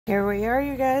Here we are,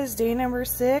 you guys, day number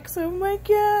 6. Oh my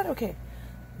god. Okay,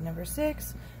 number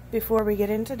 6. Before we get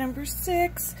into number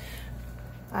 6,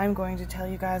 I'm going to tell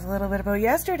you guys a little bit about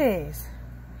yesterday's.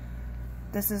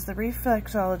 This is the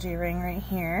reflexology ring right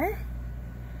here.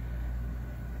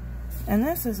 And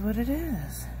this is what it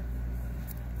is.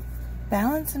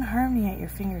 Balance and harmony at your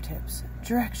fingertips.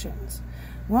 Directions.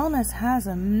 Wellness has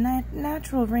a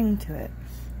natural ring to it.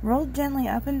 Roll gently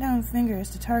up and down fingers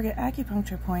to target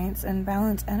acupuncture points and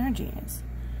balance energies.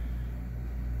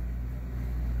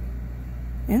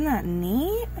 Isn't that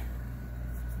neat?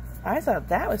 I thought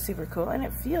that was super cool, and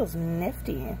it feels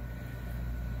nifty.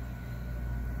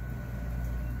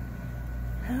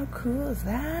 How cool is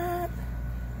that?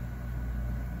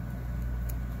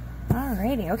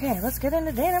 Alrighty, okay, let's get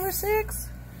into day number 6.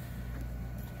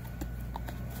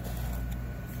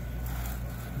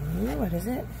 Ooh, what is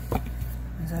it?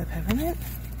 Is that a peppermint?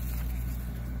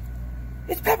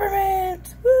 It's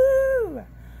peppermint! Woo!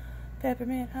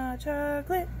 Peppermint hot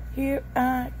chocolate, here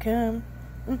I come.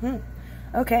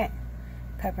 Okay.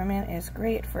 Peppermint is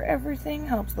great for everything.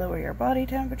 Helps lower your body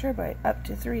temperature by up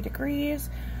to 3 degrees.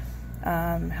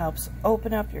 Helps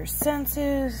open up your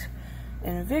senses.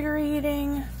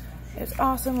 Invigorating. It's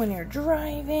awesome when you're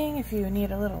driving. If you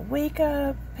need a little wake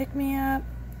up, pick me up.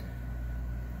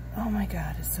 Oh my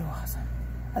god, it's so awesome.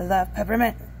 I love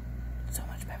peppermint. So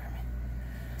much peppermint.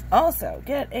 Also,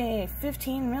 get a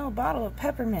 15 ml bottle of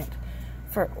peppermint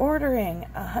for ordering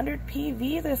 100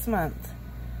 PV this month.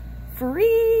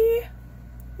 Free!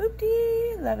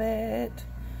 Whoop-dee! Love it.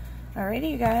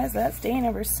 Alrighty, you guys, that's day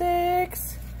number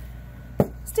 6.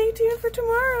 Stay tuned for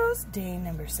tomorrow's day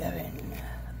number 7.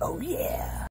 Oh yeah!